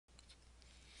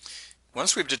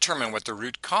Once we've determined what the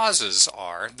root causes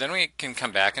are, then we can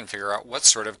come back and figure out what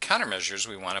sort of countermeasures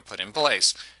we want to put in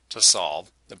place to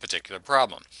solve the particular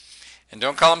problem. And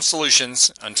don't call them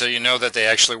solutions until you know that they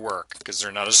actually work, because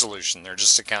they're not a solution, they're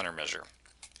just a countermeasure.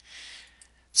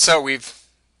 So we've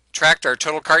tracked our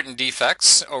total carton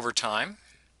defects over time,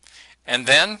 and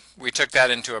then we took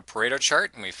that into a Pareto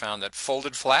chart, and we found that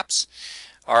folded flaps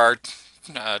are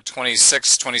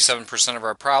 26-27% of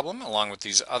our problem, along with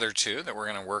these other two that we're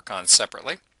going to work on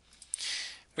separately.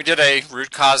 We did a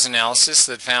root cause analysis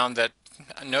that found that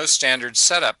no standard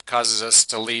setup causes us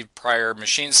to leave prior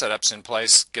machine setups in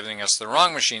place, giving us the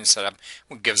wrong machine setup,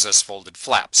 which gives us folded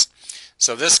flaps.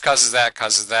 So this causes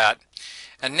that,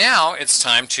 and now it's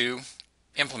time to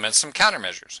implement some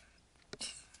countermeasures.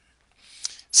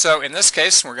 So in this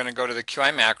case, we're going to go to the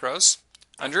QI macros.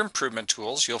 Under Improvement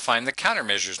Tools, you'll find the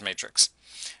Countermeasures matrix.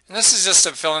 And this is just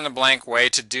a fill-in-the-blank way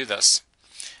to do this.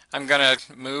 I'm going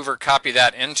to move or copy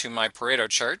that into my Pareto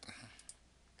chart.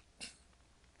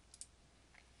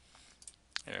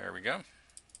 There we go.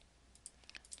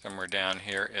 Somewhere down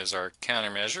here is our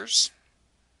countermeasures.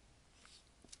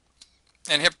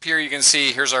 And up here you can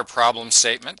see here's our problem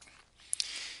statement.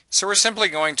 So we're simply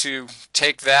going to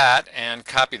take that and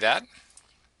copy that.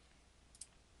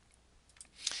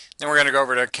 Then we're going to go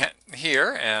over to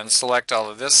here and select all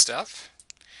of this stuff.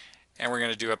 And we're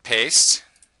going to do a paste.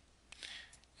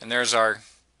 And there's our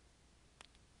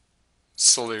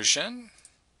solution.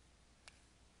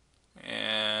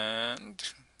 And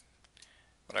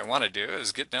what I want to do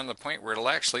is get down to the point where it'll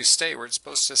actually stay where it's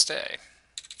supposed to stay.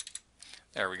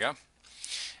 There we go.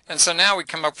 And so now we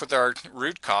come up with our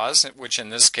root cause, which in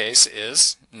this case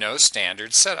is no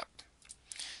standard setup.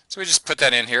 So we just put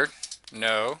that in here,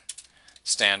 no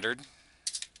standard.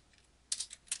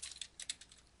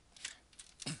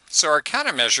 So our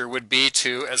countermeasure would be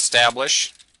to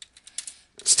establish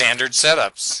standard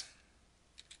setups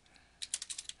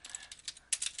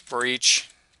for each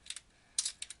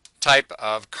type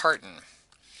of carton.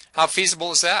 How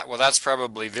feasible is that? Well, that's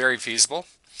probably very feasible.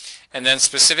 And then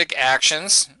specific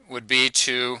actions would be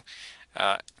to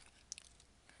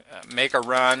make a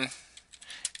run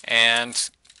and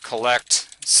collect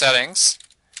settings.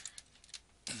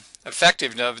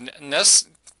 Effectiveness,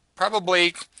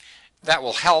 probably that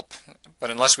will help, but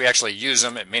unless we actually use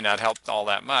them, it may not help all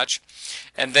that much.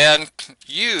 And then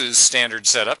use standard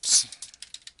setups.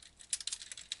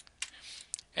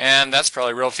 And that's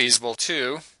probably real feasible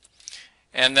too.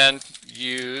 And then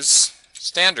use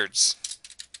standards.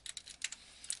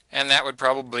 And that would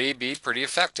probably be pretty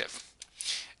effective.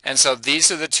 And so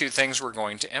these are the two things we're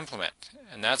going to implement.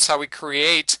 And that's how we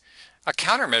create a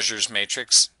countermeasures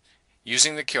matrix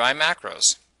using the QI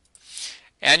macros.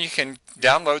 And you can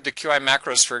download the QI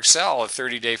macros for Excel, a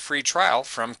 30-day free trial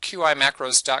from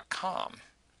QImacros.com.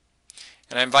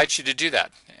 And I invite you to do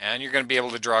that. And you're going to be able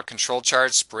to draw control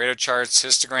charts, Pareto charts,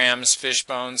 histograms,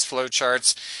 fishbones, flow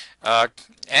charts,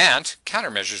 and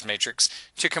countermeasures matrix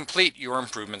to complete your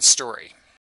improvement story.